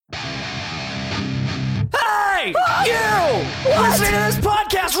listening to this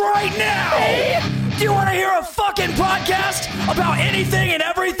podcast right now. Do you want to hear a fucking podcast about anything and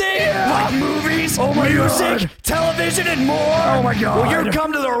everything? Yeah. Like movies, music, television, and more? Oh my god. Well, you've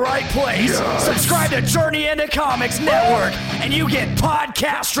come to the right place. Yes. Subscribe to Journey into Comics Network, and you get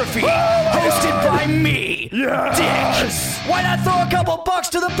Podcastrophe, hosted by me, Dick. Why not throw a couple bucks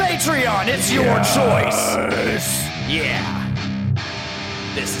to the Patreon? It's your choice. Yeah.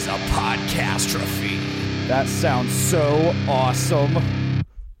 This is a Podcastrophe. That sounds so awesome.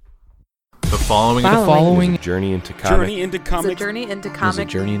 The following is a Journey into Comics. Journey into Comics. It's a Journey into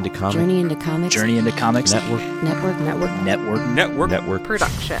Comics. Journey into Comics. Journey into Comics. Journey into Comics. Network.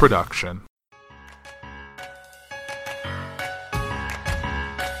 Production.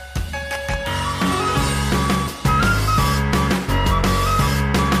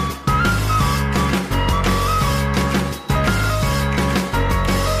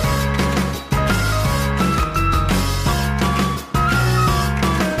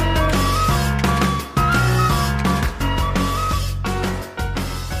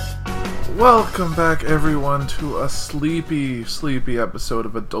 Welcome back, everyone, to a sleepy episode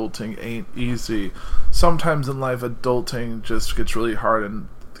of Adulting Ain't Easy. Sometimes in life, adulting just gets really hard, and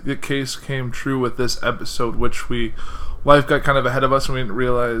the case came true with this episode, which life got kind of ahead of us, and we didn't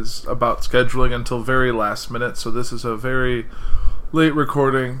realize about scheduling until very last minute, so this is a very late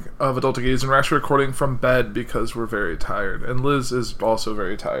recording of Adulting Easy, and we're actually recording from bed because we're very tired, and Liz is also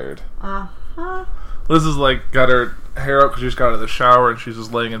very tired. Liz is got her hair up because she just got out of the shower and she's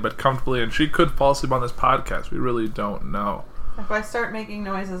just laying in bed comfortably, and she could fall asleep on this podcast. We really don't know. If I start making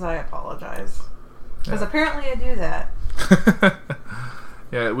noises, I apologize. Because apparently I do that.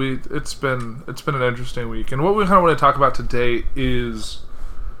 Yeah, it's been an interesting week, and what we kind of want to talk about today is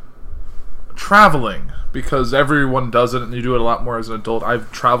traveling, because everyone does it and you do it a lot more as an adult.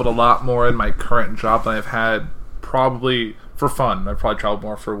 I've traveled a lot more in my current job than I've had probably for fun. I've probably traveled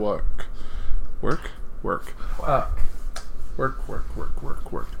more for work. Work. But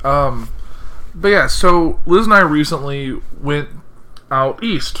yeah, so Liz and I recently went out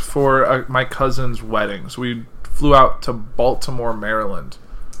east for my cousin's wedding. So we flew out to Baltimore, Maryland.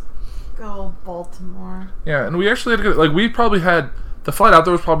 Go Baltimore. Yeah, and we actually had we probably had, the flight out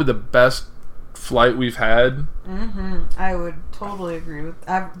there was probably the best flight we've had. I would totally agree with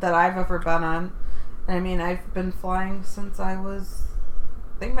that I've ever been on. I mean, I've been flying since I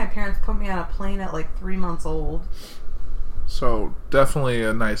think my parents put me on a plane at 3 months old. So definitely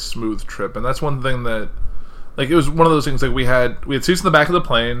a nice smooth trip, and that's one thing that it was one of those things we had seats in the back of the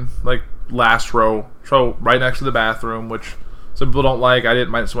plane, last row, so right next to the bathroom, which some people don't like. I didn't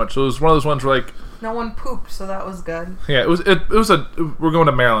mind so much. So it was one of those ones where no one pooped, so that was good. Yeah, we're going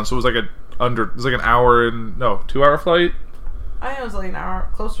to Maryland, so it was an 2-hour flight. I think it was an hour,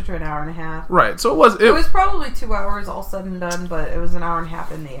 closer to an hour and a half. Right, so it was probably 2 hours all said and done, but it was an hour and a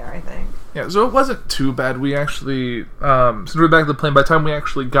half in the air, I think. Yeah, so it wasn't too bad. We actually, since we were back at the plane, by the time we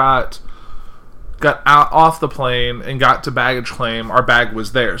actually got out off the plane and got to baggage claim, our bag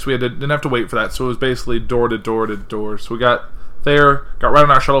was there, so we didn't have to wait for that. So it was basically door to door to door. So we got there, got right on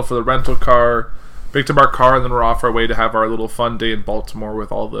our shuttle for the rental car, picked up our car, and then we're off our way to have our little fun day in Baltimore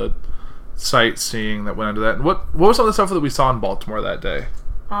with all the sightseeing that went into that. And what was some of the stuff that we saw in Baltimore that day?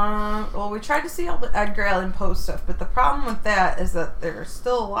 Well, we tried to see all the Edgar Allan Poe stuff, but the problem with that is that there are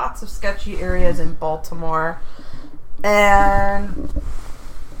still lots of sketchy areas in Baltimore. And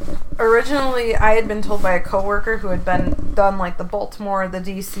originally, I had been told by a coworker who had done the Baltimore, the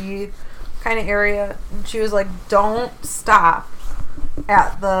DC kind of area, and she was like, "Don't stop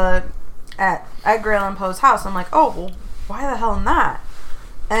at Edgar Allan Poe's house." I'm like, "Oh, well, why the hell not?"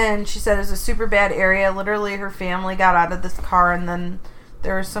 And she said it's a super bad area. Literally, her family got out of this car, and then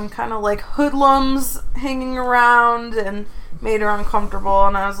there were some kind of hoodlums hanging around and made her uncomfortable.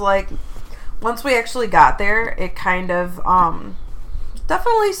 And I was like, once we actually got there, it kind of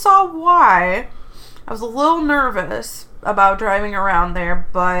definitely saw why. I was a little nervous about driving around there,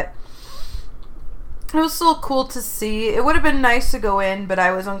 but it was still cool to see. It would have been nice to go in, but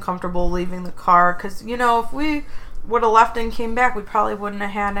I was uncomfortable leaving the car because, if we would have left and came back, we probably wouldn't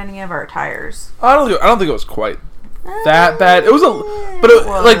have had any of our tires. I don't think it was quite that bad. It was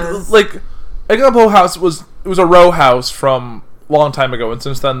Edgar Allan Poe house was a row house from a long time ago, and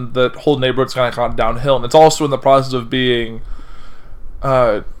since then the whole neighborhood's kind of gone downhill, and it's also in the process of being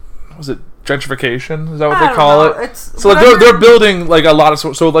was it gentrification? Is that what they call it? So they're building a lot of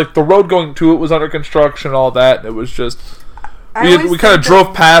the road going to it was under construction and all that, and it was just we kind of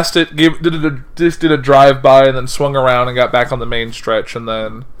drove past it, did a drive by, and then swung around and got back on the main stretch, and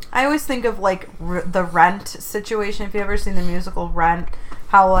then I always think of the Rent situation. If you ever seen the musical Rent,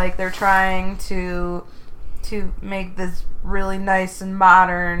 how they're trying to to make this really nice and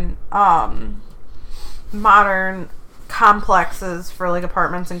modern complexes for like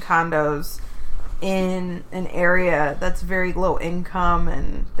apartments and condos in an area that's very low income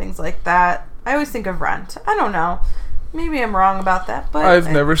and things like that. I always think of Rent. I don't know. Maybe I'm wrong about that, but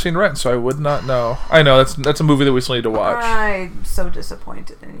I've never seen Rent, so I would not know. I know that's a movie that we still need to watch. I'm so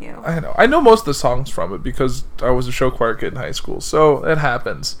disappointed in you. I know most of the songs from it because I was a show choir kid in high school, so it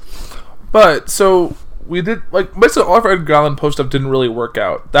happens. But so we did like basically all of our Edgar Allan Poe stuff didn't really work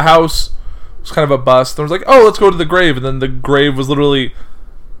out. The house was kind of a bust. There was like, oh, let's go to the grave, and then the grave was literally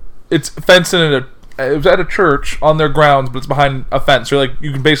it's fenced in it was at a church on their grounds, but it's behind a fence. You're like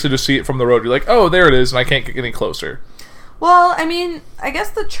you can basically just see it from the road. You're like, oh, there it is, and I can't get any closer. Well, I mean, I guess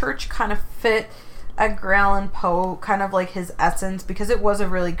the church kind of fit Edgar Allan Poe, kind of like his essence, because it was a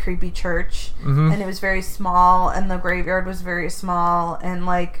really creepy church, and it was very small, and the graveyard was very small, and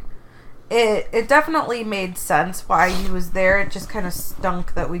like, it definitely made sense why he was there. It just kind of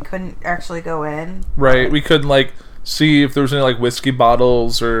stunk that we couldn't actually go in. Right, we couldn't like see if there was any like whiskey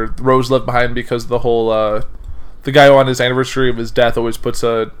bottles or rose left behind because the whole the guy on his anniversary of his death always puts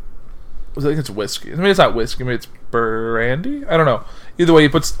I think it's whiskey. I mean, it's not whiskey. Maybe it's brandy. I don't know. Either way, he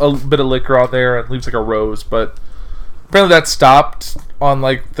puts a bit of liquor on there and leaves like a rose. But apparently that stopped on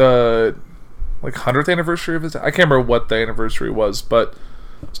like the 100th anniversary of his death. I can't remember what the anniversary was, but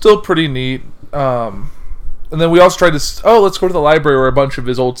still pretty neat. And then we also tried to let's go to the library where a bunch of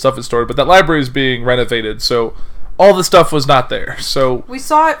his old stuff is stored. But that library is being renovated, so all the stuff was not there. So we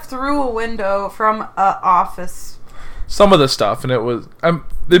saw it through a window from an office. Some of the stuff, and it was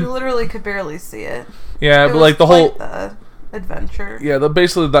you literally could barely see it. Yeah, it but like the whole adventure. Yeah,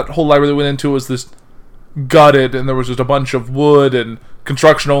 basically that whole library that we went into was this gutted, and there was just a bunch of wood and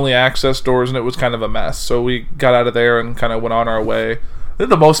construction only access doors, and it was kind of a mess. So we got out of there and kind of went on our way. I think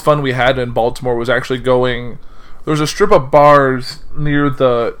the most fun we had in Baltimore was actually going. There was a strip of bars near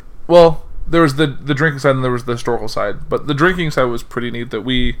there was the drinking side and there was the historical side, but the drinking side was pretty neat. That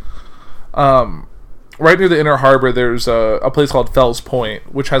we right near the Inner Harbor, there's a place called Fells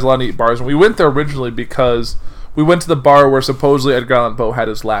Point, which has a lot of neat bars. And we went there originally because we went to the bar where supposedly Edgar Allan Poe had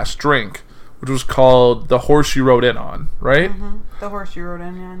his last drink, which was called The Horse You Rode In On, right? Mm-hmm. The Horse You Rode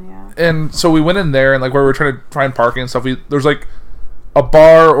In On, yeah. And so we went in there, and like where we were trying to find parking and stuff, there's like a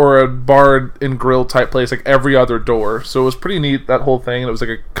bar or a bar and grill type place like every other door. So it was pretty neat, that whole thing. It was like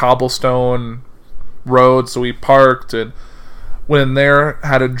a cobblestone road, so we parked and went in there,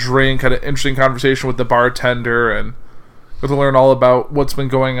 had a drink, had an interesting conversation with the bartender, and got to learn all about what's been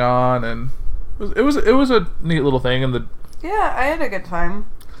going on. And it was a neat little thing. And yeah, I had a good time.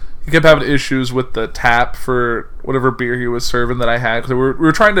 He kept having issues with the tap for whatever beer he was serving that I had, because we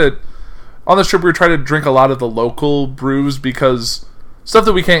were trying to on this trip we were trying to drink a lot of the local brews, because stuff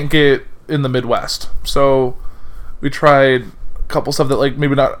that we can't get in the Midwest. So we tried couple stuff that like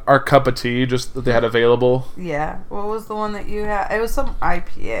maybe not our cup of tea, just that they had available. Yeah. What was the one that you had? It was some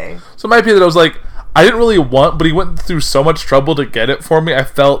IPA. Some IPA that I was like, I didn't really want, but he went through so much trouble to get it for me. I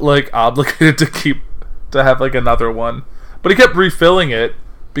felt like obligated to have like another one. But he kept refilling it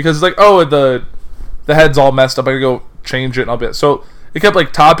because it's like, oh, the head's all messed up. I gotta go change it and I'll be. So it kept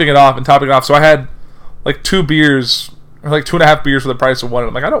like topping it off. So I had like 2 beers, or like 2.5 beers for the price of one. And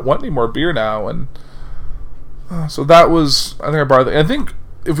I'm like, I don't want any more beer now. And so that was, I think I borrowed. I think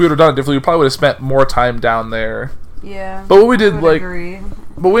if we would have done it differently, we probably would have spent more time down there. Yeah. But what we did, like, agree.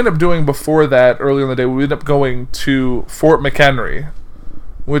 What we ended up doing before that, earlier in the day, we ended up going to Fort McHenry,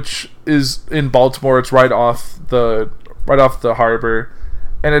 which is in Baltimore. It's right off the harbor,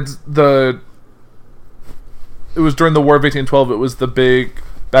 and it was during the War of 1812. It was the big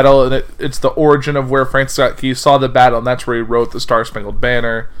battle, and it's the origin of where Francis Scott Key saw the battle, and that's where he wrote the Star Spangled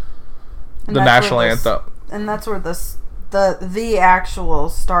Banner, the national anthem. And that's where the actual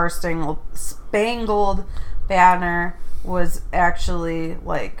Star Spangled Banner was actually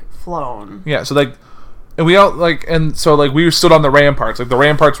like flown. Yeah, so like, and we all like, and so like we stood on the ramparts. Like the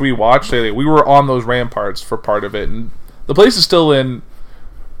ramparts we watched, we were on those ramparts for part of it, and the place is still in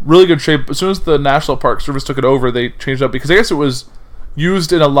really good shape. As soon as the National Park Service took it over, they changed it up, because I guess it was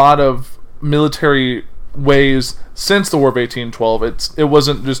used in a lot of military ways since the War of 1812. It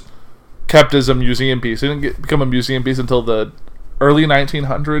wasn't just kept as a museum piece. It didn't become a museum piece until the early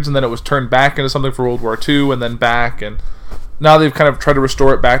 1900s, and then it was turned back into something for World War II, and then back, and now they've kind of tried to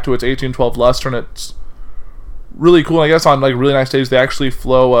restore it back to its 1812 luster, and it's really cool. And I guess on like really nice days, they actually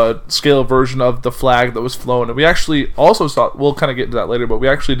flow a scale version of the flag that was flown, and we actually also saw, we'll kind of get into that later, but we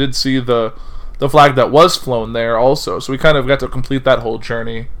actually did see the flag that was flown there also, so we kind of got to complete that whole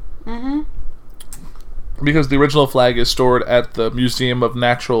journey. Mm-hmm. because the original flag is stored at the Museum of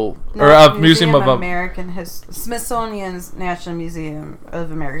Natural Museum of Smithsonian's National Museum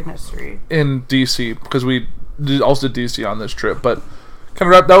of American History in DC, because we also did DC on this trip. But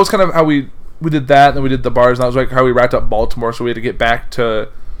that was kind of how we did that, and then we did the bars, and that was like how we wrapped up Baltimore. So we had to get back to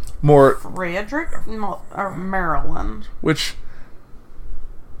more Frederick or Maryland, which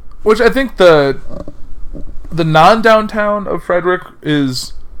I think the non-downtown of Frederick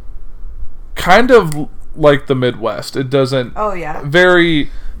is kind of like the Midwest. It doesn't. Oh yeah.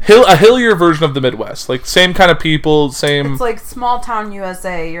 A hillier version of the Midwest. Like same kind of people, same. It's like small town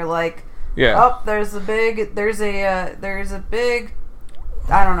USA. You're like, yeah. Oh, there's a big,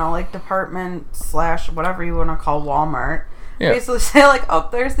 I don't know, like department / whatever you want to call Walmart. Yeah. Basically say like, oh,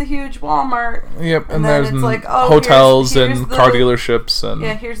 there's the huge Walmart. Yep, and then there's it's like, oh, hotels here's and the, car dealerships and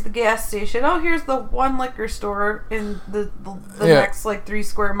here's the gas station. Oh, here's the one liquor store in the next like 3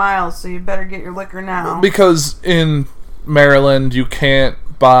 square miles. So you better get your liquor now. Because in Maryland you can't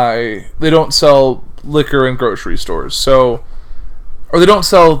buy. They don't sell liquor in grocery stores. So, or they don't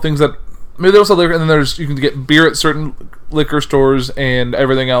sell things that. Maybe they don't sell liquor, and then you can get beer at certain liquor stores and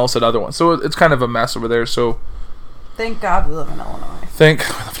everything else at other ones. So it's kind of a mess over there. So. Thank God we live in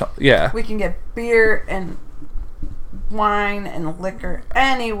Illinois. Yeah. We can get beer and wine and liquor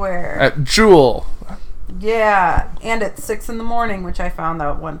anywhere. At Jewel. Yeah, and at 6 a.m, which I found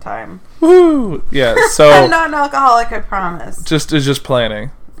out one time. Woo! Yeah, so... I'm not an alcoholic, I promise. It's just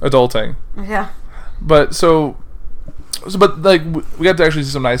planning. Adulting. Yeah. But, but like, we got to actually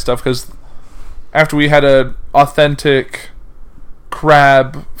see some nice stuff, because after we had an authentic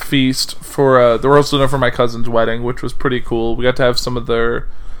crab feast for the roast dinner for my cousin's wedding, which was pretty cool. We got to have some of their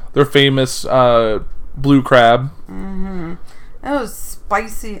famous blue crab. Mm-hmm. That was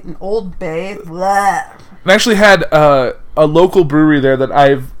spicy and Old Bay. Blah. And I actually had a local brewery there that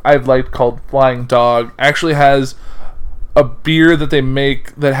I've liked called Flying Dog. Actually has a beer that they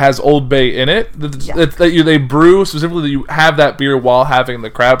make that has Old Bay in it. They brew specifically that you have that beer while having the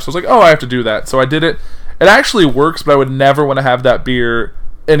crab. So I was like, oh, I have to do that. So I did it. It actually works, but I would never want to have that beer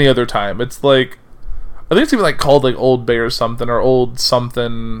any other time. It's like, I think it's even like called like Old Bay or something, or Old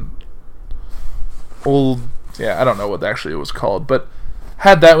something. Yeah, I don't know what actually it was called, but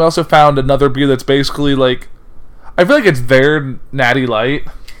had that. We also found another beer that's basically like, I feel like it's their Natty Light.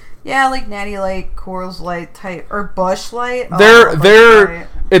 Yeah, like Natty Light, Coors Light type, or Busch Light.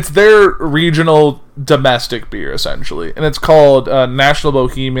 It's their regional domestic beer essentially, and it's called National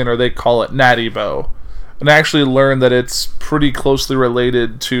Bohemian, or they call it Natty Bo. And I actually learned that it's pretty closely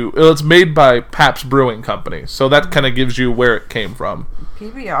related to... It's made by Pabst Brewing Company, so that kind of gives you where it came from.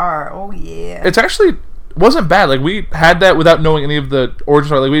 PBR, oh yeah. It's actually... wasn't bad. Like, we had that without knowing any of the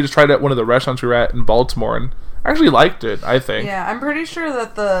origins. Like, we just tried it at one of the restaurants we were at in Baltimore, and I actually liked it, I think. Yeah, I'm pretty sure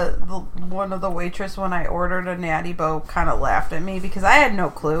that the one of the waitress, when I ordered a Natty Bo, kind of laughed at me, because I had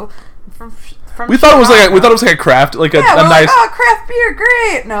no clue. We thought it was like a craft, like a nice. Like, oh, craft beer,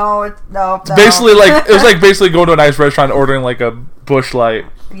 great. No. It's basically like it was like basically going to a nice restaurant and ordering like a Busch Light.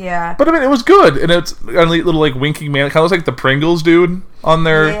 Yeah. But I mean, it was good, and it's a little like winking man. It kind of looks like the Pringles dude on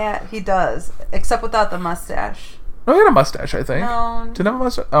there. Yeah, he does, except without the mustache. Oh, he had a mustache, I think. No. Didn't have a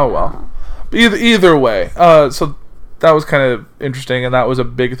mustache. Oh well. But either way, so that was kind of interesting, and that was a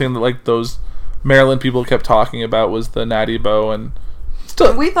big thing that like those Maryland people kept talking about was the Natty Bo. And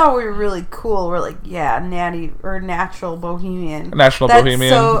we thought we were really cool. We're like, yeah, Natty or Natural Bohemian. National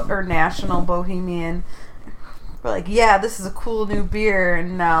Bohemian. Or National Bohemian. We're like, yeah, this is a cool new beer,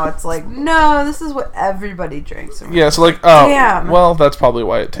 and now it's like, no, this is what everybody drinks. Yeah, so like, oh, damn. Well, that's probably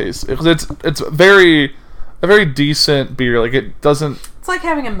why it tastes. Because it's a very decent beer. Like, it doesn't. It's like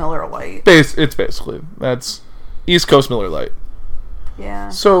having a Miller Lite. It's basically that's East Coast Miller Lite. Yeah.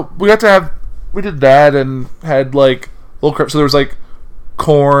 So we did that and had like little crap. So there was like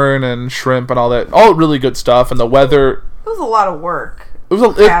corn and shrimp and all that, all really good stuff. And the weather. It was a lot of work.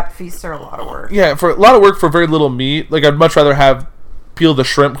 Crab feasts are a lot of work. Yeah, for a lot of work for very little meat. Like, I'd much rather peel the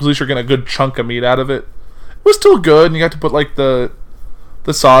shrimp, because at least you're getting a good chunk of meat out of it. It was still good, and you got to put like the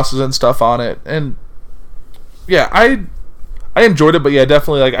sauces and stuff on it. And yeah, I enjoyed it, but yeah,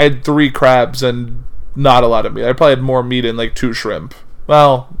 definitely like I had 3 crabs and not a lot of meat. I probably had more meat in like 2 shrimp.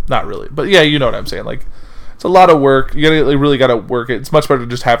 Well, not really, but yeah, you know what I'm saying. Like, it's a lot of work. You really gotta work it. It's much better to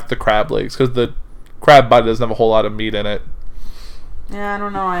just have the crab legs, because the crab body doesn't have a whole lot of meat in it. Yeah, I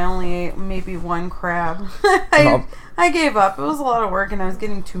don't know. I only ate maybe 1 crab. I gave up. It was a lot of work, and I was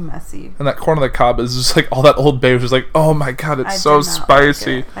getting too messy. And that corn on the cob is just like all that Old Bay was just like, oh my god, it's so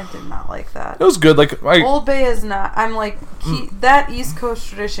spicy. I did not like that. that. It was good. Like Old Bay is not. I'm like that East Coast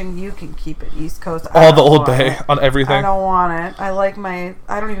tradition. You can keep it East Coast. all the Old Bay on everything. I don't want it. I like my.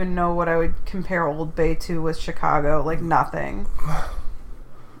 I don't even know what I would compare Old Bay to with Chicago. Like nothing.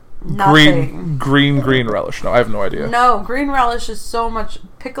 Nothing. Green relish. No, I have no idea. No, green relish is so much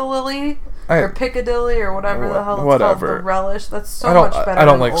Piccadilly or Piccadilly or whatever the hell it's whatever. called. The relish. That's so much better. I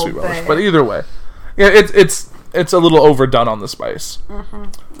don't than like Old sweet relish, Bay. but either way, yeah, it's a little overdone on the spice.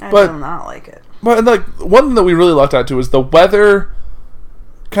 I but- do not like it. But like one thing that we really lucked out to is the weather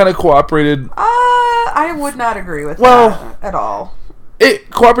kind of cooperated. I would not agree with that at all. It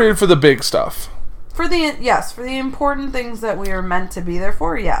cooperated for the big stuff. For the important things that we are meant to be there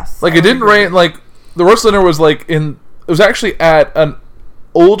for, yes. Like I it didn't agree. rain. Like the roast dinner was like it was actually at an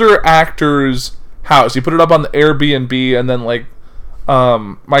older actor's house. He put it up on the Airbnb, and then like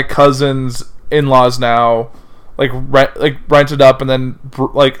my cousin's in-laws now rented up and then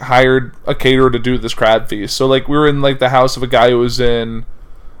like hired a caterer to do this crab feast. So like we were in like the house of a guy who was in,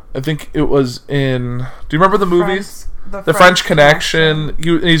 I think it was in. Do you remember the movie? The French Connection.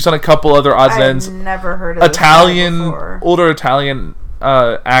 He's done a couple other odds and ends. I've never heard of Older Italian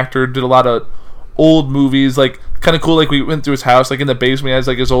actor, did a lot of old movies. Like kind of cool. Like we went through his house. Like in the basement, he has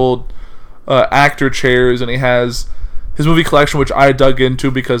like his old actor chairs, and he has his movie collection, which I dug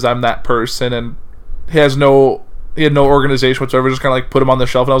into because I'm that person, and he had no organization whatsoever. Just kind of like put him on the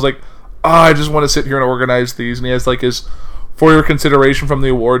shelf, and I was like, I just want to sit here and organize these. And he has like his for your consideration from the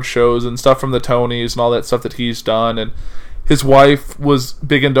award shows and stuff from the Tonys and all that stuff that he's done. And his wife was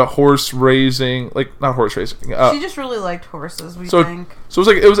big into horse raising, like not horse racing. She just really liked horses. We think. So it was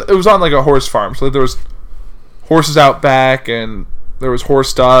like it was on like a horse farm. So like, there was horses out back, and there was horse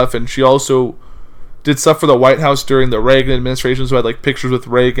stuff. And she also did stuff for the White House during the Reagan administration. So I had like pictures with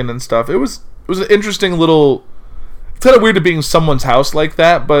Reagan and stuff. It was an interesting little. It's kind of weird to be in someone's house like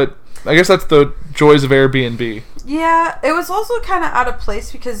that, but I guess that's the joys of Airbnb. Yeah, it was also kind of out of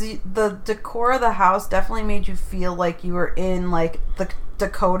place because the decor of the house definitely made you feel like you were in like the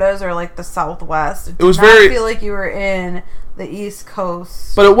Dakotas or like the Southwest. It was did not very feel like you were in the East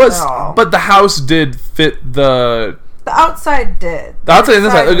Coast. But it was. At all. But the house did fit the. The outside did. The outside and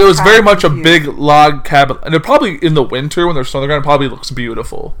inside, it was very much confused. a big log cabin, and it probably in the winter when there's snow on the ground, it probably looks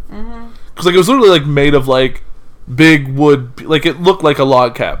beautiful. Because like it was literally like made of like big wood, like it looked like a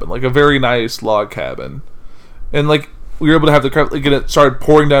log cabin, like a very nice log cabin, and like we were able to have it started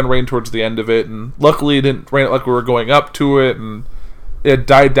pouring down rain towards the end of it, and luckily it didn't rain like we were going up to it, and it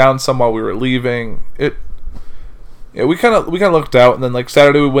died down some while we were leaving. We kind of looked out, and then like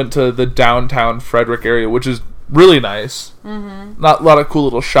Saturday we went to the downtown Frederick area, which is really nice. Not a lot of cool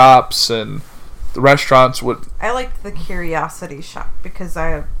little shops, and the restaurants would. I liked the Curiosity Shop because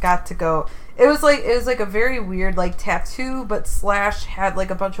I got to go. It was like a very weird like tattoo, but slash had like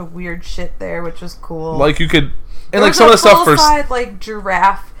a bunch of weird shit there, which was cool. Like you could, and there like some of the stuff for like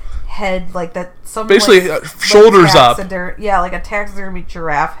giraffe head, like that. Some basically like, shoulders up. Yeah, like a taxidermy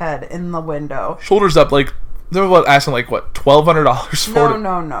giraffe head in the window. Shoulders up, like they were asking like what $1,200 for it.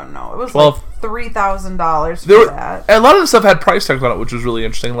 No. It was $12. like $3,000 for that. And a lot of the stuff had price tags on it, which was really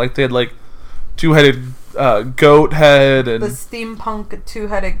interesting. Like they had like two-headed goat head and The steampunk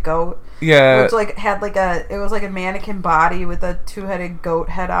two-headed goat. Yeah. Which like had like it was like a mannequin body with a two-headed goat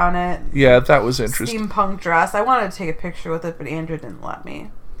head on it. Yeah, that was interesting. Steampunk dress. I wanted to take a picture with it, but Andrew didn't let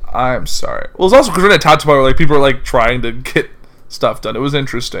me. I'm sorry. Well, it's also because we're in a town tomorrow where like people are like trying to get stuff done. It was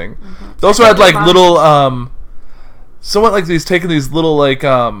interesting. They also had like little someone like taking these little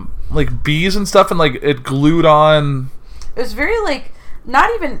like bees and stuff and like it glued on. It was very like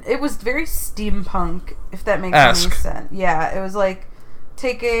it was very steampunk, if that makes any sense. Yeah, it was like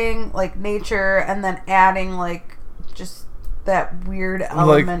taking like nature and then adding like just that weird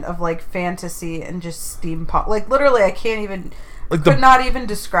element of like fantasy and just steampunk. Like literally I can't even could not even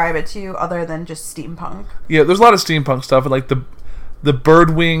describe it to you other than just steampunk. Yeah, there's a lot of steampunk stuff and like the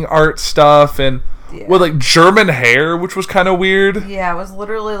bird wing art stuff and with like German hair, which was kind of weird. Yeah, it was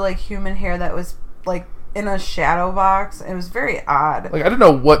literally like human hair that was like in a shadow box. It was very odd. Like I didn't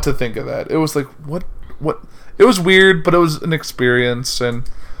know what to think of that. It was like what it was weird, but it was an experience, and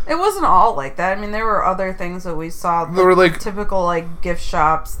it wasn't all like that. I mean, there were other things that we saw. There were like typical like gift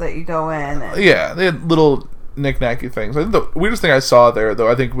shops that you go in. And yeah, they had little knick-knacky things. I think the weirdest thing I saw there,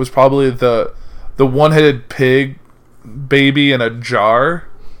 though, I think was probably the one-headed pig baby in a jar.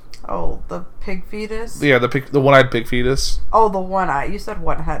 Oh, the pig fetus? Yeah, the one-eyed pig fetus. Oh, the one-eyed. You said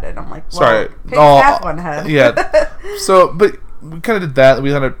one-headed. I'm like, well, sorry. Pigs have one head. Yeah. So, but we kind of did that.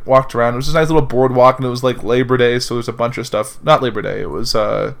 We kind of walked around. It was a nice little boardwalk, and it was like Labor Day, so there's a bunch of stuff. Not Labor Day. It was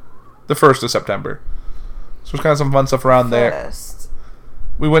the 1st of September. So there's kind of some fun stuff around there.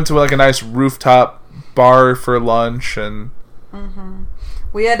 we went to like a nice rooftop bar for lunch, and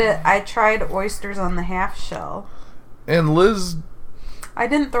I tried oysters on the half shell. And Liz, I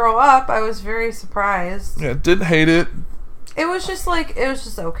didn't throw up. I was very surprised. yeah, didn't hate it. It was just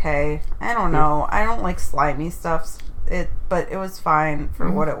okay. I don't know. I don't like slimy stuff. But it was fine for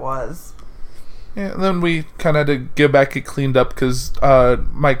what it was. Yeah, and then we kind of had to get back, get cleaned up because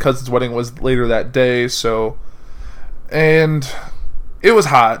my cousin's wedding was later that day. And it was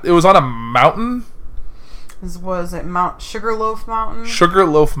hot. It was on a mountain. Was it Mount Sugarloaf Mountain?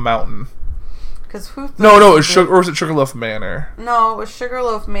 Sugarloaf Mountain. Because No, it was or was it Sugarloaf Manor? No, it was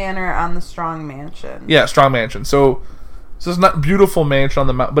Sugarloaf Manor on the Strong Mansion. Yeah, Strong Mansion. So it's not beautiful mansion on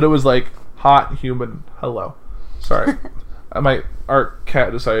the mountain, but it was like hot, humid. Hello, sorry, our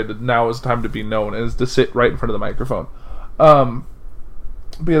cat decided that now is time to be known and is to sit right in front of the microphone. But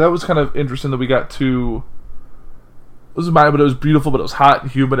yeah, that was kind of interesting that we got to. It was but it was beautiful, but it was hot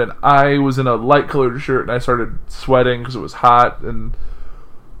and humid, and I was in a light colored shirt and I started sweating because it was hot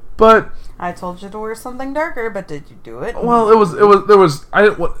But I told you to wear something darker, but did you do it? well, I was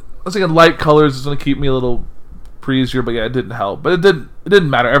thinking light colors is going to keep me a little breezier, but yeah, it didn't help. But it didn't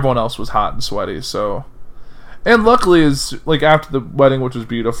matter. Everyone else was hot and sweaty, so. And luckily, is like after the wedding, which was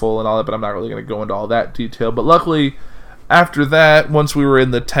beautiful and all that, but I'm not really going to go into all that detail. But luckily, after that, once we were in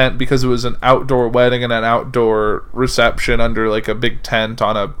the tent, because it was an outdoor wedding and an outdoor reception under like a big tent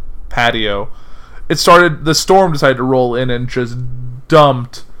on a patio, the storm decided to roll in and just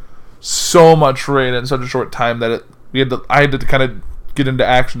dumped so much rain in such a short time that I had to kind of get into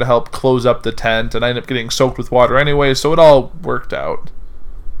action to help close up the tent, and I ended up getting soaked with water anyway, so it all worked out.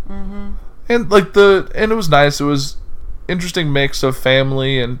 And and it was nice. It was interesting mix of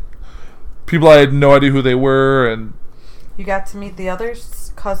family and people I had no idea who they were, and you got to meet the other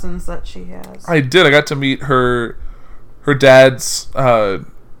cousins that she has. I did. I got to meet her dad's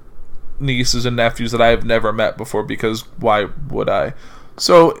nieces and nephews that I have never met before, because why would I?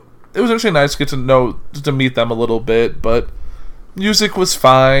 So it was actually nice to get to meet them a little bit, but music was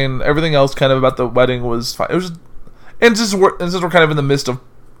fine. Everything else kind of about the wedding was fine. It was since we're kind of in the midst of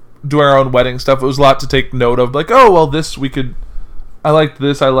doing our own wedding stuff, it was a lot to take note of. Like, oh, well, I liked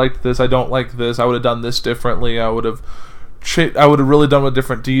this, I don't like this, I would have done this differently, I would have really done with a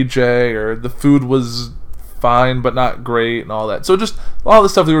different DJ, or the food was fine but not great and all that. So just all the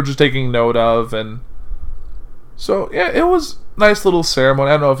stuff we were just taking note of, and so yeah, it was a nice little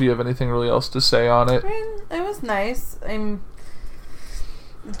ceremony. I don't know if you have anything really else to say on it. I mean, it was nice. It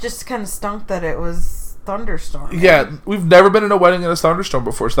just kind of stunk that it was thunderstorm. Yeah, we've never been in a wedding in a thunderstorm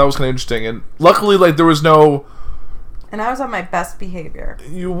before, so that was kind of interesting. And luckily, like, there was no. And I was on my best behavior.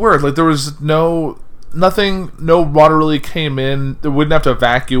 You were like, there was nothing. No water really came in. They wouldn't have to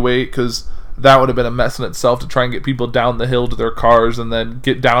evacuate, because that would have been a mess in itself to try and get people down the hill to their cars and then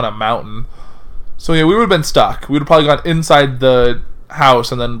get down a mountain. So yeah, we would have been stuck. We would have probably gone inside the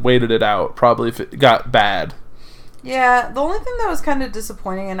house and then waited it out, probably, if it got bad. Yeah, the only thing that was kind of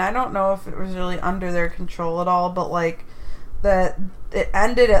disappointing, and I don't know if it was really under their control at all, but like that it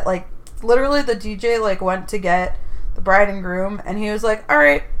ended at like literally the DJ like went to get the bride and groom, and he was like, "All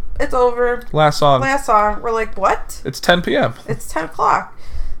right, it's over. Last song." We're like, "What?" It's 10 p.m. It's 10 o'clock.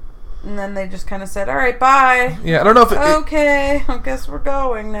 And then they just kind of said, "All right, bye." Yeah, I don't know if okay, I guess we're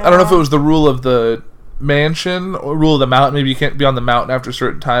going now. I don't know if it was the rule of the mansion or rule of the mountain. Maybe you can't be on the mountain after a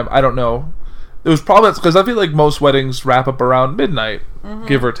certain time. I don't know. It was probably because I feel like most weddings wrap up around midnight,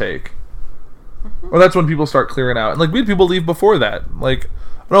 give or take. Or that's when people start clearing out. And like, we had people leave before that. Like,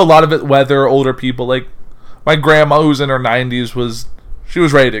 I know a lot of it weather, older people. Like, my grandma, who's in her 90s, she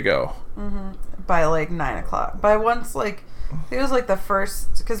was ready to go. By like 9 o'clock. By once, like, it was like the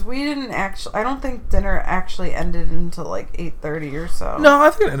first, because we didn't actually, I don't think dinner actually ended until like 8:30 or so. No,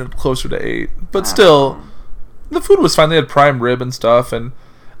 I think it ended closer to 8. But still, the food was fine. They had prime rib and stuff, and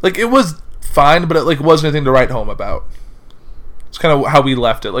like, it was fine, but it like wasn't anything to write home about. It's kind of how we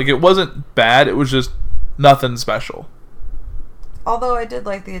left it. Like, it wasn't bad, it was just nothing special. Although I did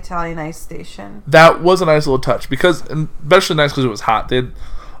like the Italian ice station. That was a nice little touch, because, and especially nice because it was hot. They had a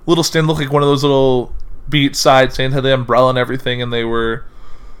little stand, looked like one of those little beachside stands, had the umbrella and everything, and they were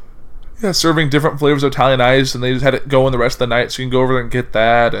serving different flavors of Italian ice, and they just had it going the rest of the night, so you can go over there and get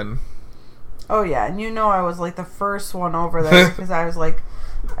that. And oh yeah, and I was like the first one over there, because I was like,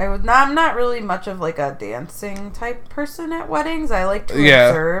 I'm not really much of like a dancing type person at weddings. I like to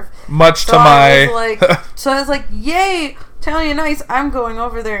observe. Much so to my. I was like, yay, Italian ice! I'm going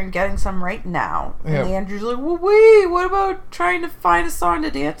over there and getting some right now. And Andrew's like, well, wait, what about trying to find a song to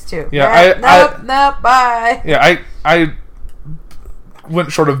dance to? Yeah, nope, bye. Yeah, I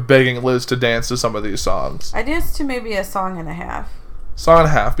went short of begging Liz to dance to some of these songs. I danced to maybe a song and a half. Song and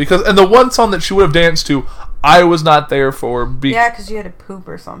a half. And the one song that she would have danced to, I was not there for. Yeah, because you had to poop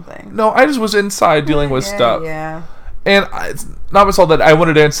or something. No, I just was inside dealing with stuff. Yeah. And it's not my fault that I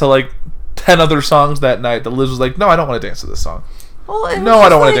wanted to dance to like 10 other songs that night. That Liz was like, no, I don't want to dance to this song. Well, I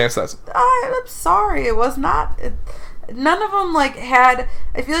don't want to dance to that song. I'm sorry. It was not... none of them like had.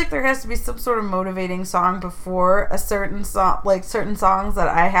 I feel like there has to be some sort of motivating song before a certain song, like certain songs that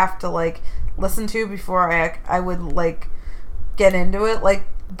I have to like listen to before I would like get into it. Like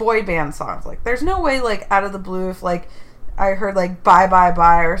boy band songs. Like there's no way like out of the blue if like I heard like Bye Bye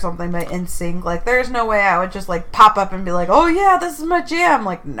Bye or something by NSYNC. Like there's no way I would just like pop up and be like, oh yeah, this is my jam.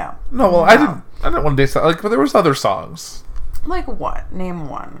 Like no. No, well no. I didn't want to dance that. Like, but there was other songs. Like what? Name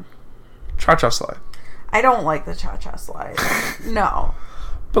one. Cha Cha Slide. I don't like the Cha Cha Slide. No.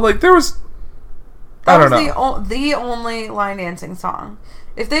 But like there was... That was the only line dancing song.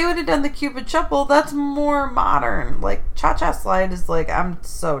 If they would have done the Cupid Shuffle, that's more modern. Like, Cha Cha Slide is like, I'm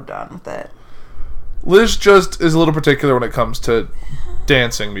so done with it. Liz just is a little particular when it comes to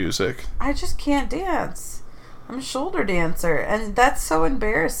dancing music. I just can't dance. I'm a shoulder dancer, and that's so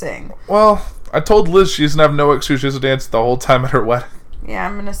embarrassing. Well, I told Liz she doesn't have no excuse. She has to dance the whole time at her wedding. Yeah,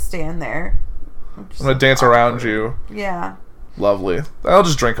 I'm gonna stand there. I'm gonna dance around you. Yeah. Lovely. I'll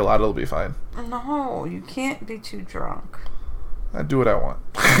just drink a lot. It'll be fine. No, you can't be too drunk. I do what I want.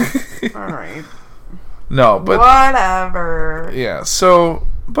 Alright. No, but... Whatever. Yeah, so...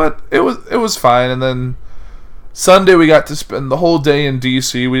 But it was fine, and then Sunday we got to spend the whole day in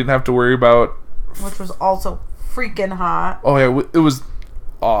D.C. We didn't have to worry about... Which was also freaking hot. Oh yeah, it was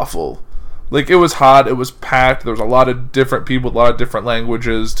awful. Like, it was hot, it was packed, there was a lot of different people, a lot of different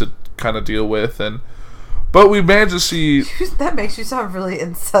languages to kind of deal with, but we managed to see... That makes you sound really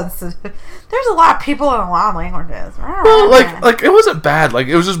insensitive. There's a lot of people in a lot of languages. Well, like it wasn't bad. Like,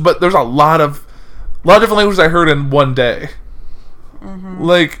 it was just... But there's a lot of different languages I heard in one day. Mm-hmm.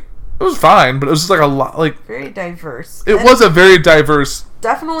 Like, it was fine, but it was just like a lot... Like, very diverse. It was a very diverse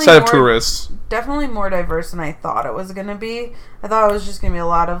definitely set of tourists. Definitely more diverse than I thought it was going to be. I thought it was just going to be a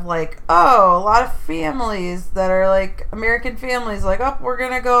lot of, like, a lot of families that are, like, American families. Like, oh, we're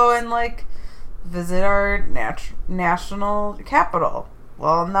going to go and, like... visit our national capital.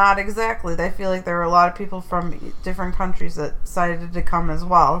 Well, not exactly. I feel like there were a lot of people from different countries that decided to come as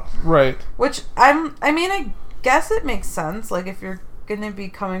well. Right. Which, I guess it makes sense. Like, if you're going to be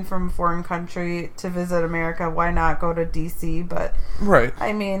coming from a foreign country to visit America, why not go to D.C.? But, right.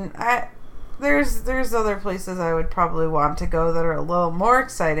 I mean, there's other places I would probably want to go that are a little more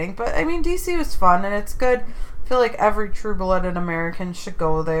exciting. But, I mean, D.C. was fun, and it's good. I feel like every true-blooded American should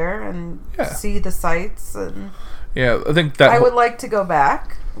go there and see the sights. And yeah, I think that... I would like to go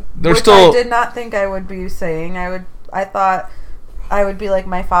back. Which I did not think I would be saying. I thought I would be like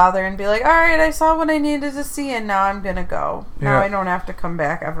my father and be like, alright, I saw what I needed to see and now I'm gonna go. Now I don't have to come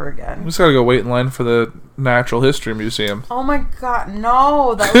back ever again. We just gotta go wait in line for the Natural History Museum. Oh my god,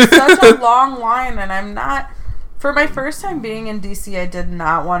 no. That was such a long line and I'm not... For my first time being in D.C., I did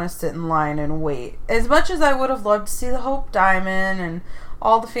not want to sit in line and wait. As much as I would have loved to see the Hope Diamond and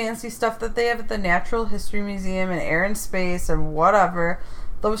all the fancy stuff that they have at the Natural History Museum and Air and Space and whatever,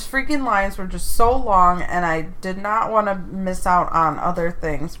 those freaking lines were just so long and I did not want to miss out on other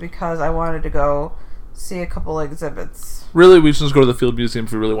things because I wanted to go see a couple exhibits. Really, we should just go to the Field Museum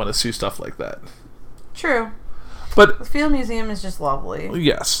if we really want to see stuff like that. True. But the Field Museum is just lovely.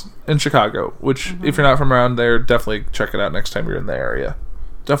 Yes, in Chicago, which if you're not from around there, definitely check it out next time you're in the area.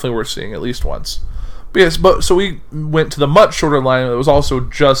 Definitely worth seeing at least once. But yes, so we went to the much shorter line that was also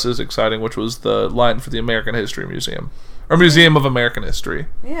just as exciting, which was the line for the American History Museum. Or Museum of American History.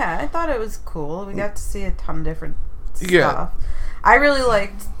 Yeah, I thought it was cool. We got to see a ton of different stuff. Yeah. I really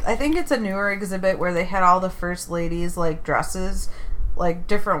liked, I think it's a newer exhibit where they had all the first ladies, like, dresses, like,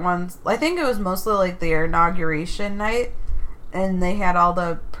 different ones. I think it was mostly, like, their inauguration night, and they had all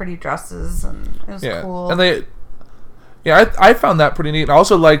the pretty dresses, and it was cool. And I found that pretty neat. I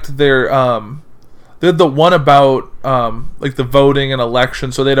also liked their, they had the one about, like, the voting and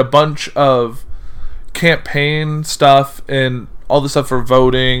election, so they had a bunch of campaign stuff and all the stuff for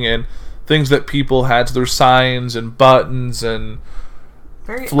voting and things that people had. So there's signs and buttons and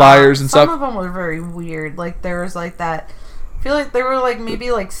flyers and stuff. Some of them were very weird. Like, there was, like, that... I feel like they were like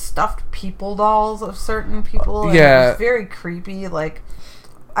maybe like stuffed people dolls of certain people. And it was very creepy. Like,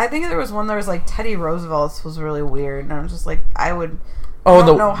 I think there was one that was like Teddy Roosevelt's was really weird, and I was just like, I would.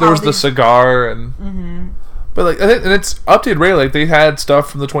 There was the cigar and. Mm-hmm. But like, and it's updated regularly. Like they had stuff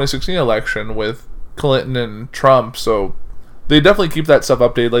from the 2016 election with Clinton and Trump, so they definitely keep that stuff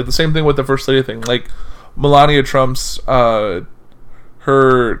updated. Like the same thing with the First Lady thing. Like Melania Trump's her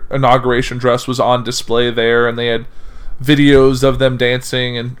inauguration dress was on display there, and they had videos of them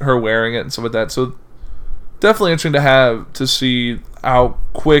dancing and her wearing it and stuff like that. So definitely interesting to see how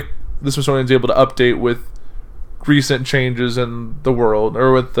quick the Smithsonian is able to update with recent changes in the world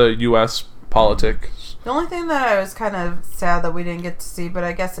or with the U.S. politics. The only thing that I was kind of sad that we didn't get to see, but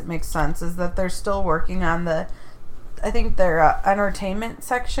I guess it makes sense, is that they're still working on their entertainment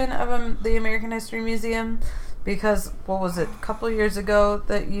section of the American History Museum, because, what was it, a couple years ago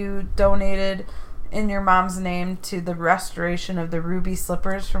that you donated in your mom's name to the restoration of the ruby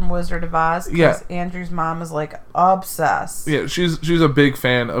slippers from Wizard of Oz, because Andrew's mom is, like, obsessed. Yeah, she's a big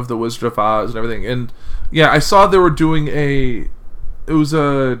fan of the Wizard of Oz and everything, and yeah, I saw they were doing was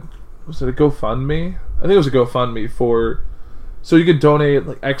it a GoFundMe? I think it was a GoFundMe so you could donate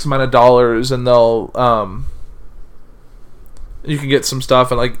like X amount of dollars and they'll you can get some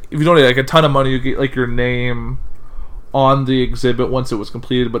stuff, and like if you donate like a ton of money you get like your name on the exhibit once it was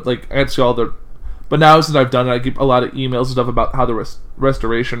completed. But like I had to see but now since I've done it, I get a lot of emails and stuff about how the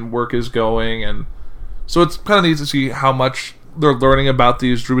restoration work is going, and so it's kind of neat to see how much they're learning about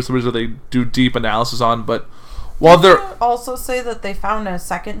these ruby slippers that they do deep analysis on. But while they're also say that they found a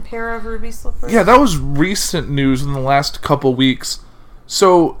second pair of ruby slippers. Yeah, that was recent news in the last couple weeks.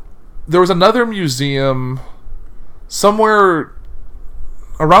 So there was another museum somewhere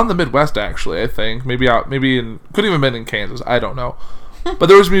around the Midwest, actually. I think maybe could even been in Kansas. I don't know. But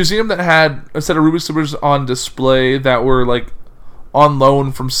there was a museum that had a set of ruby slippers on display that were like on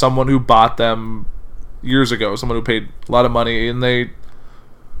loan from someone who bought them years ago. Someone who paid a lot of money, and they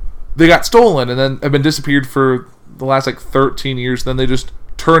got stolen and then have been disappeared for the last like 13 years. Then they just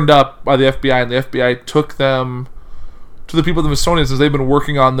turned up by the FBI, and the FBI took them to the people at the Smithsonian, since they've been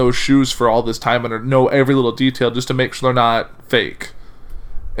working on those shoes for all this time and know every little detail just to make sure they're not fake.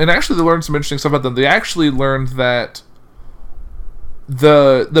 And actually they learned some interesting stuff about them. They actually learned that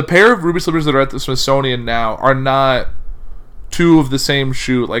the pair of ruby slippers that are at the Smithsonian now are not two of the same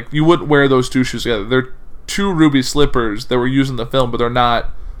shoe. Like, you wouldn't wear those two shoes together. They're two ruby slippers that were used in the film, but they're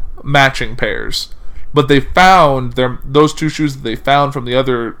not matching pairs. But they found those two shoes that they found from the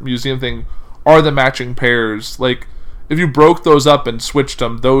other museum thing are the matching pairs. Like, if you broke those up and switched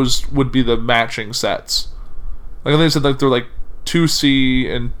them, those would be the matching sets. Like, I think they said like they're like 2C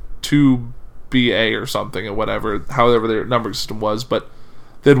and 2BA or something, or whatever, however their numbering system was. But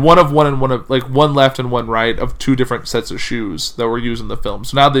they had one of one and one of, like, one left and one right of two different sets of shoes that were used in the film.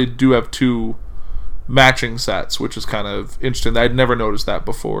 So now they do have two matching sets, which is kind of interesting. I'd never noticed that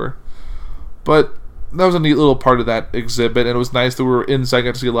before. But that was a neat little part of that exhibit, and it was nice that we were inside,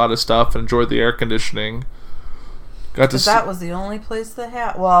 got to see a lot of stuff, and enjoyed the air conditioning. That was the only place that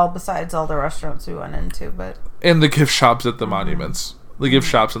had, well, besides all the restaurants we went into, but... And the gift shops at the monuments. The gift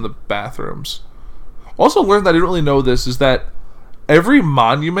shops and the bathrooms. Also learned that I didn't really know this, is that every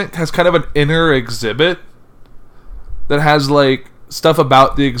monument has kind of an inner exhibit that has, like, stuff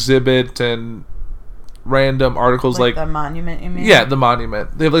about the exhibit and random articles like the monument, you mean? Yeah, the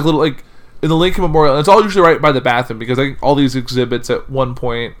monument. They have, like, little, like, in the Lincoln Memorial, and it's all usually right by the bathroom, because I think all these exhibits at one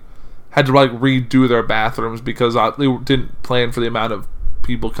point had to, like, redo their bathrooms because they didn't plan for the amount of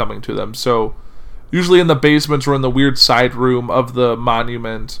people coming to them. So usually in the basements or in the weird side room of the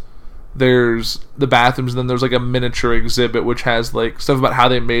monument, there's the bathrooms, and then there's like a miniature exhibit which has like stuff about how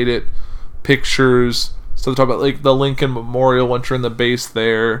they made it, pictures, stuff to talk about like the Lincoln Memorial. Once you're in the base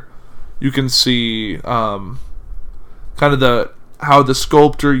there, you can see kind of how the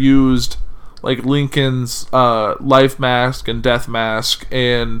sculptor used like Lincoln's life mask and death mask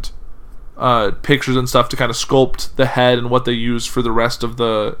and pictures and stuff to kind of sculpt the head, and what they used for the rest of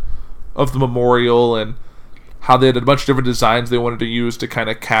the memorial, and how they had a bunch of different designs they wanted to use to kind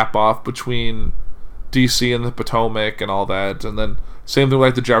of cap off between DC and the Potomac and all that. And then same thing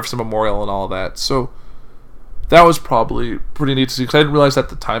like the Jefferson Memorial and all that. So that was probably pretty neat to see, because I didn't realize that at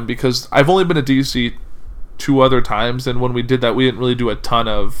the time, because I've only been to DC 2 other times, and when we did that we didn't really do a ton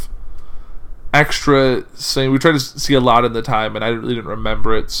of extra saying. We tried to see a lot in the time, and I really didn't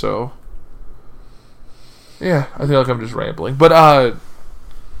remember it. So yeah, I feel like I'm just rambling, but it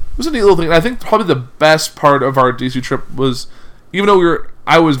was a neat little thing. I think probably the best part of our DC trip was, even though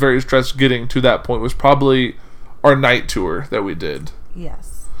I was very stressed getting to that point, was probably our night tour that we did.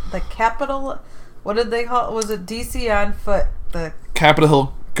 Yes, the Capitol. What did they call it? Was it DC on Foot? The Capitol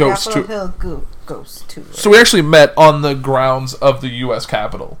Hill Ghost Tour. Capitol Hill Ghost Tour. So we actually met on the grounds of the U.S.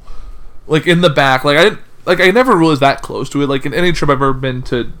 Capitol, like in the back. I never really was that close to it. Like in any trip I've ever been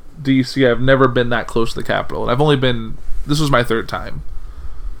to DC, I've never been that close to the Capitol, and I've only been. This was my 3rd time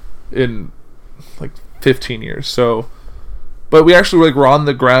in like 15 years. So, but we actually were on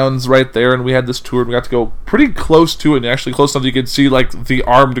the grounds right there, and we had this tour, and we got to go pretty close to it, and actually close enough that you could see like the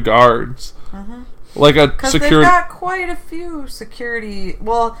armed guards like a Because security. they've got quite a few security.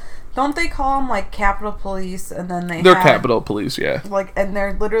 Well, don't they call them like Capitol Police, and then They're have, Capitol Police, yeah. like, and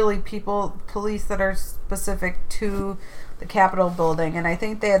they're literally police that are specific to the Capitol building, and I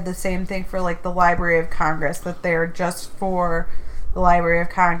think they had the same thing for like the Library of Congress, that they're just for the Library of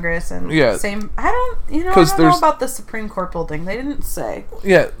Congress, and same. I don't know about the Supreme Court building. They didn't say.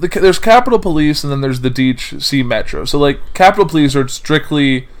 Yeah, there's Capitol Police, and then there's the DC Metro. So like Capitol Police are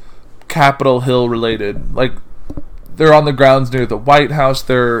strictly Capitol Hill related. Like they're on the grounds near the White House.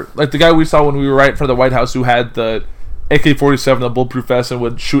 They're like the guy we saw when we were right in front of the White House who had the AK-47, the bulletproof vest, and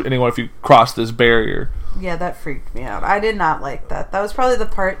would shoot anyone if you crossed this barrier. Yeah, that freaked me out. I did not like that. That was probably the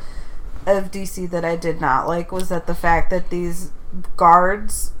part of DC that I did not like, was that the fact that these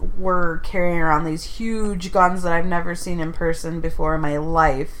guards were carrying around these huge guns that I've never seen in person before in my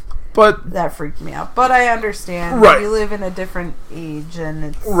life. But that freaked me out. But I understand. Right. We live in a different age, and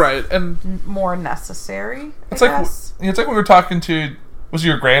it's and more necessary. It's like when we were talking to, was it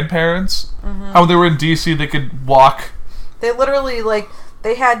your grandparents? Mm-hmm. How they were in DC, they could walk. They literally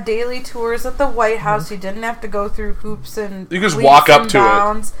they had daily tours at the White House. Mm-hmm. You didn't have to go through hoops and you just walk up to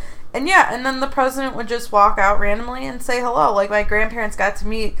it. And and then the president would just walk out randomly and say hello. Like my grandparents got to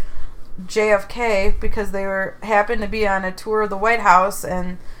meet JFK because they happened to be on a tour of the White House,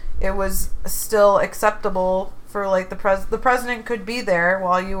 and it was still acceptable for like the president could be there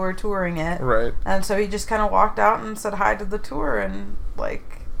while you were touring it. Right. And so he just kind of walked out and said hi to the tour, and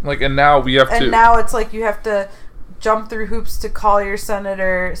and now we have to. And now it's like you have to jump through hoops to call your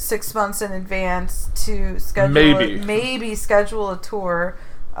senator 6 months in advance to schedule maybe schedule a tour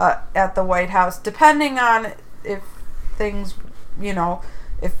at the White House, depending on if things,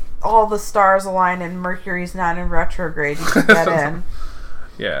 if all the stars align and Mercury's not in retrograde, you can get in.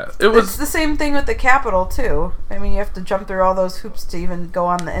 Yeah, it's the same thing with the Capitol too. I mean, you have to jump through all those hoops to even go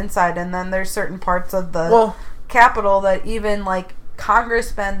on the inside, and then there's certain parts of the Capitol that even like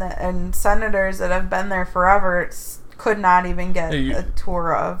congressmen and senators that have been there forever could not even get a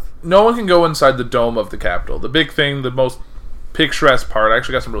tour of. No one can go inside the dome of the Capitol. The big thing, the most picturesque part. I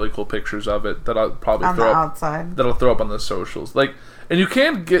actually got some really cool pictures of it that I'll probably throw up outside. That'll throw up on the socials. And you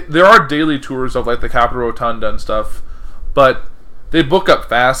can get. There are daily tours of the Capitol Rotunda and stuff, but they book up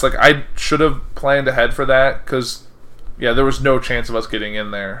fast. I should have planned ahead for that because, there was no chance of us getting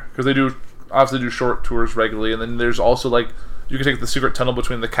in there because they do obviously do short tours regularly, and then there's also you can take the secret tunnel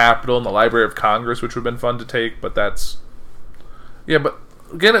between the Capitol and the Library of Congress, which would have been fun to take, but that's But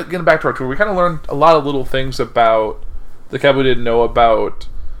getting back to our tour, we kind of learned a lot of little things about the Capitol we didn't know about,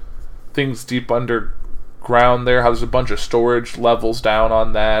 things deep underground there, how there's a bunch of storage levels down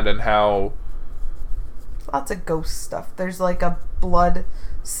on that, and how lots of ghost stuff. There's a blood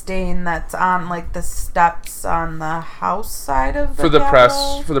stain that's on the steps on the house side of the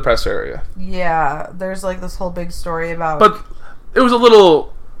Capitol. For the press area. Yeah, there's this whole big story about. But it was a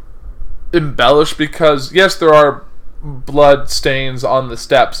little embellished because yes, there are blood stains on the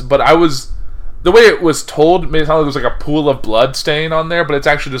steps, but the way it was told made it sound like there was a pool of blood stain on there, but it's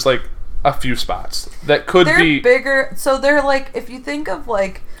actually just a few spots that could be bigger. So they're if you think of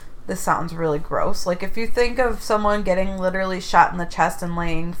this sounds really gross. If you think of someone getting literally shot in the chest and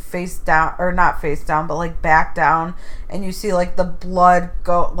laying face down, or not face down, but back down, and you see the blood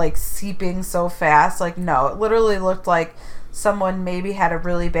go seeping so fast. No, it literally looked like someone maybe had a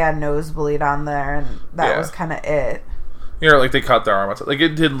really bad nosebleed on there, and that was kind of it. They cut their arm outside.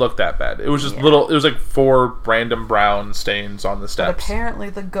 It didn't look that bad. It was just little. It was 4 random brown stains on the steps. But apparently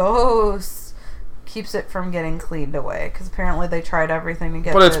the ghost keeps it from getting cleaned away, because apparently they tried everything to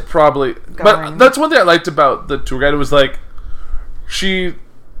get. But it's probably. Going. But that's one thing I liked about the tour guide. It was she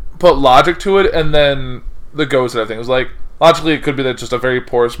put logic to it, and then the ghost and everything. It was logically it could be that just a very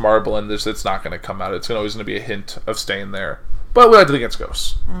porous marble, and it's not going to come out. It's always going to be a hint of stain there. But we like to think it's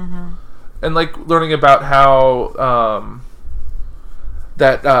ghosts. Mm-hmm. And learning about how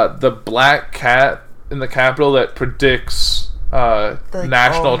that the black cat in the Capitol that predicts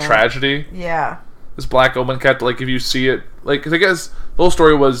national tragedy. Yeah. This black omen cat, if you see it, cause I guess the whole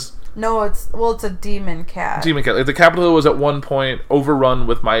story was. No, it's a demon cat. Demon cat. The Capitol was at one point overrun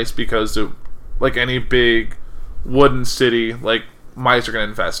with mice because, any big wooden city, mice are going to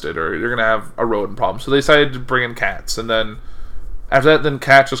infest it, or you're going to have a rodent problem. So they decided to bring in cats, and then after that,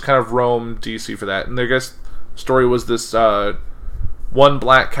 cats just kind of roamed DC for that. And I guess story was this one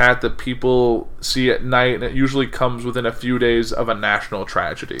black cat that people see at night, and it usually comes within a few days of a national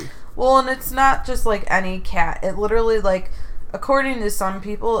tragedy. Well, and it's not just any cat. It literally according to some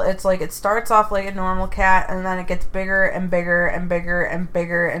people, it's it starts off like a normal cat, and then it gets bigger and bigger and bigger and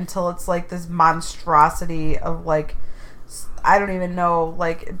bigger until it's this monstrosity of I don't even know,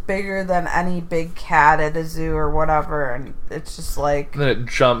 like, bigger than any big cat at a zoo or whatever, and it's just like... And then it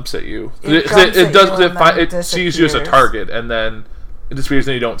jumps at you. It jumps at does, you and then it sees you as a disappears. target, and then it disappears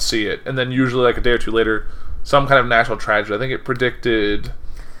and you don't see it. And then usually, like, a day or two later, some kind of natural tragedy. I think it predicted...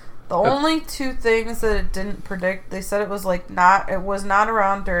 The only two things that it didn't predict, they said it was not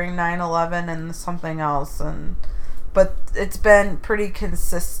around during 9/11 and something else, but it's been pretty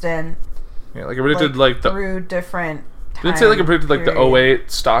consistent. Yeah, like it predicted, like the... through different Didn't it say, like, it predicted, like, the period.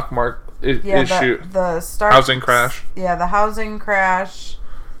 08 stock market Yeah, issue? the start Housing crash. Yeah, the housing crash.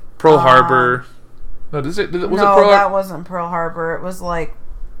 Pearl Harbor. No, was it Pearl Harbor? That wasn't Pearl Harbor. It was like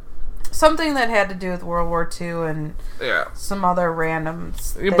something that had to do with World War II and some other random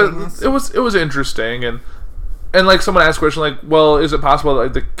things. But it was interesting, and like someone asked a question like, well, is it possible that,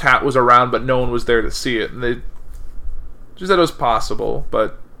 like, the cat was around but no one was there to see it? And they just said it was possible,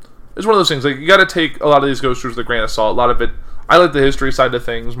 but it's one of those things, like, you got to take a lot of these ghost stories with a grain of salt. A lot of it, I like the history side of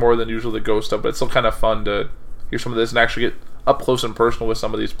things more than usually the ghost stuff, but it's still kind of fun to hear some of this and actually get up close and personal with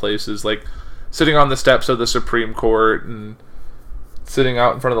some of these places, like sitting on the steps of the Supreme Court and sitting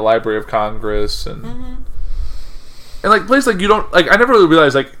out in front of the Library of Congress and like places like you don't like. I never really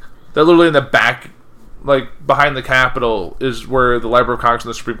realized like that literally in the back, like behind the Capitol, is where the Library of Congress and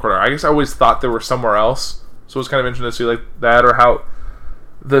the Supreme Court are. I guess I always thought they were somewhere else, so it's kind of interesting to see like that, or how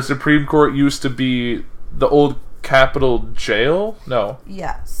the Supreme Court used to be the old Capitol jail. No,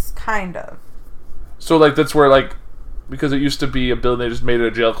 Yes, kind of. so like that's where like because it used to be a building, they just made it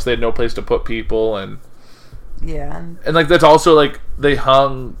a jail because they had no place to put people and. Yeah, And like that's also like they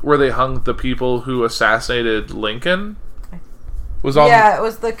hung the people who assassinated Lincoln. Was on it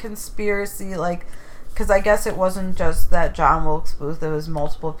was the conspiracy, like, because I guess it wasn't just that John Wilkes Booth; there was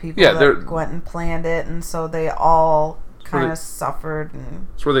multiple people that went and planned it, and so they all kind of suffered. And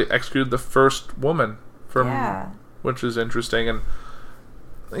it's where they executed the first woman from, which is interesting, and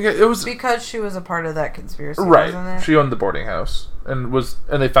it was because she was a part of that conspiracy, right. Wasn't it? She owned the boarding house and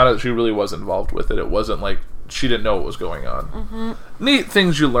they found out that she really was involved with it. It wasn't like she didn't know what was going on. Mm-hmm. Neat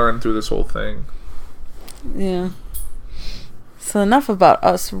things you learn through this whole thing. Yeah. So enough about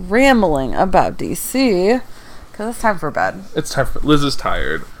us rambling about DC, because it's time for bed. It's time for... Liz is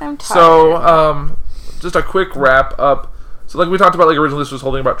tired. I'm tired. So, just a quick wrap up. So, like we talked about, like originally this was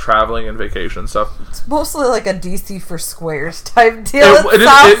holding about traveling and vacation stuff. It's mostly like a DC for Squares type deal.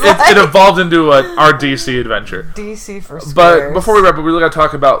 It evolved into our DC adventure. DC for Squares. But before we wrap up, we really got to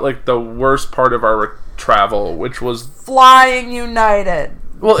talk about like the worst part of our travel, which was Flying United.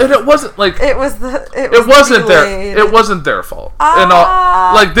 Well, it wasn't like it wasn't their fault. And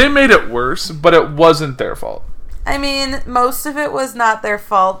like they made it worse, but it wasn't their fault. I mean, most of it was not their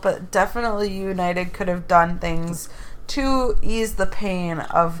fault, but definitely United could have done things to ease the pain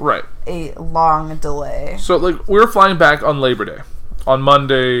of a long delay. So, like, we were flying back on Labor Day, on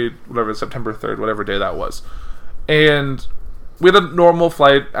Monday, whatever, September 3rd, whatever day that was. And we had a normal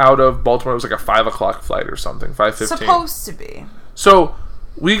flight out of Baltimore. It was like a 5 o'clock flight or something, 5:15. Supposed to be. So,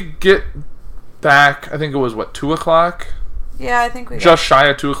 we get back, I think it was, 2 o'clock? Yeah, I think we just shy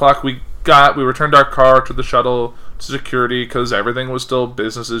of 2 o'clock. We returned our car to the shuttle to security because everything was still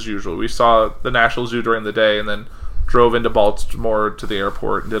business as usual. We saw the National Zoo during the day and then drove into Baltimore to the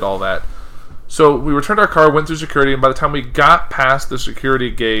airport and did all that. So we returned our car, went through security, and by the time we got past the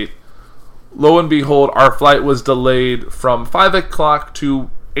security gate, lo and behold, our flight was delayed from 5 o'clock to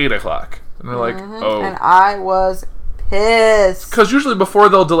 8 o'clock. And they're like, oh. And I was pissed. Because usually before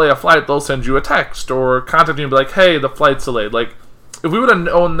they'll delay a flight, they'll send you a text or contact you and be like, hey, the flight's delayed. Like, if we would have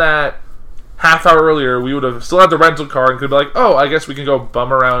known that half hour earlier, we would have still had the rental car and could be like, oh, I guess we can go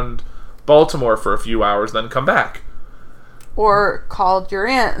bum around Baltimore for a few hours, then come back. Or called your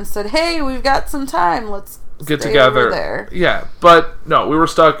aunt and said, hey, we've got some time, let's get stay together. Over there. Yeah, but no, we were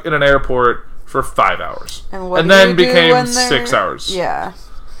stuck in an airport for 5 hours. And then became 6 hours. Yeah.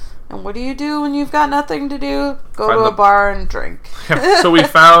 And what do you do when you've got nothing to do? Go to a bar and drink. Yeah, so we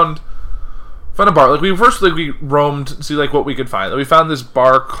found a bar. Like we roamed to see like what we could find. We found this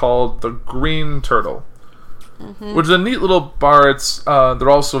bar called the Green Turtle, which is a neat little bar. It's they're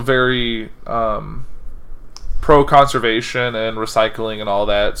also very pro conservation and recycling and all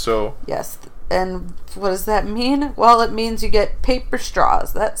that. So yes, and what does that mean? Well, it means you get paper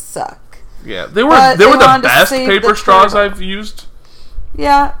straws that suck. Yeah, they were the best paper straws I've used.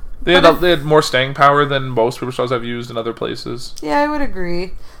 Yeah, they had more staying power than most paper straws I've used in other places. Yeah, I would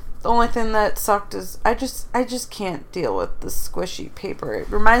agree. The only thing that sucked is I just can't deal with the squishy paper. It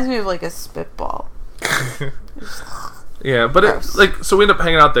reminds me of like a spitball. Yeah, but so we ended up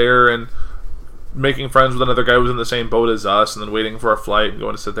hanging out there and making friends with another guy who was in the same boat as us, and then waiting for our flight and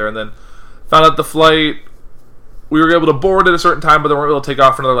going to sit there, and then found out the flight we were able to board at a certain time, but then we weren't able to take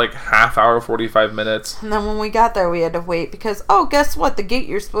off for another like half hour, 45 minutes. And then when we got there, we had to wait because, oh, guess what? The gate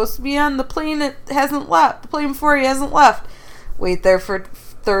you're supposed to be on, the plane it hasn't left. The plane before you hasn't left. Wait there for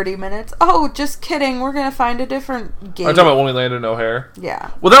 30 minutes. Oh, just kidding. We're going to find a different gate. I'm talking about when we landed in O'Hare.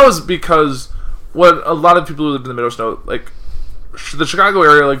 Yeah. Well, that was because what a lot of people who lived in the Midwest know, like, the Chicago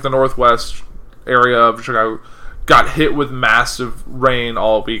area, like the northwest area of Chicago, got hit with massive rain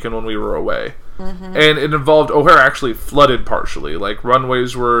all weekend when we were away. And it involved O'Hare actually flooded partially. Like,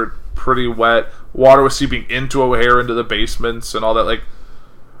 runways were pretty wet. Water was seeping into O'Hare, into the basements and all that. Like,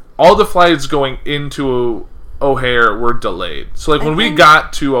 all the flights going into O'Hare were delayed. So, like, when we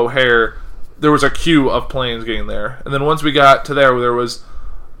got to O'Hare, there was a queue of planes getting there. And then once we got to there was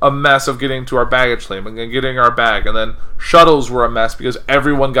a mess of getting to our baggage claim and then getting our bag. And then shuttles were a mess because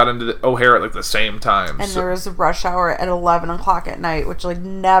everyone got into the O'Hare at, like, the same time. And there was a rush hour at 11 o'clock at night, which, like,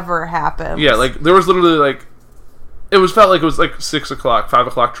 never happens. Yeah, like, there was literally, like, felt like it was, like, 6 o'clock, 5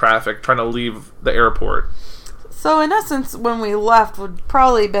 o'clock traffic trying to leave the airport. So, in essence, when we left, would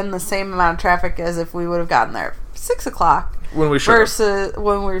probably been the same amount of traffic as if we would have gotten there at 6 o'clock. When we should versus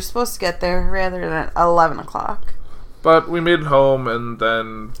when we were supposed to get there rather than at 11 o'clock. But we made it home, and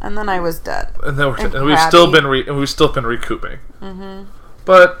then I was dead. And then we've still been recouping.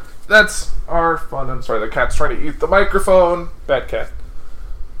 But that's our fun. I'm sorry, the cat's trying to eat the microphone. Bad cat.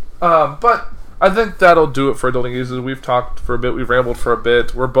 But I think that'll do it for Adulting Easy. We've talked for a bit. We've rambled for a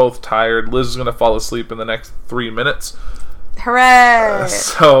bit. We're both tired. Liz is going to fall asleep in the next 3 minutes. Hooray!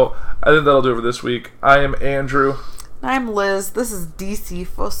 So I think that'll do it for this week. I am Andrew. I'm Liz. This is DC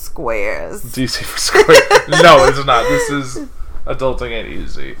for Squares. DC for Squares. No, it's not. This is Adulting Ain't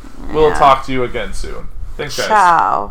Easy. We'll talk to you again soon. Thanks, guys. Ciao.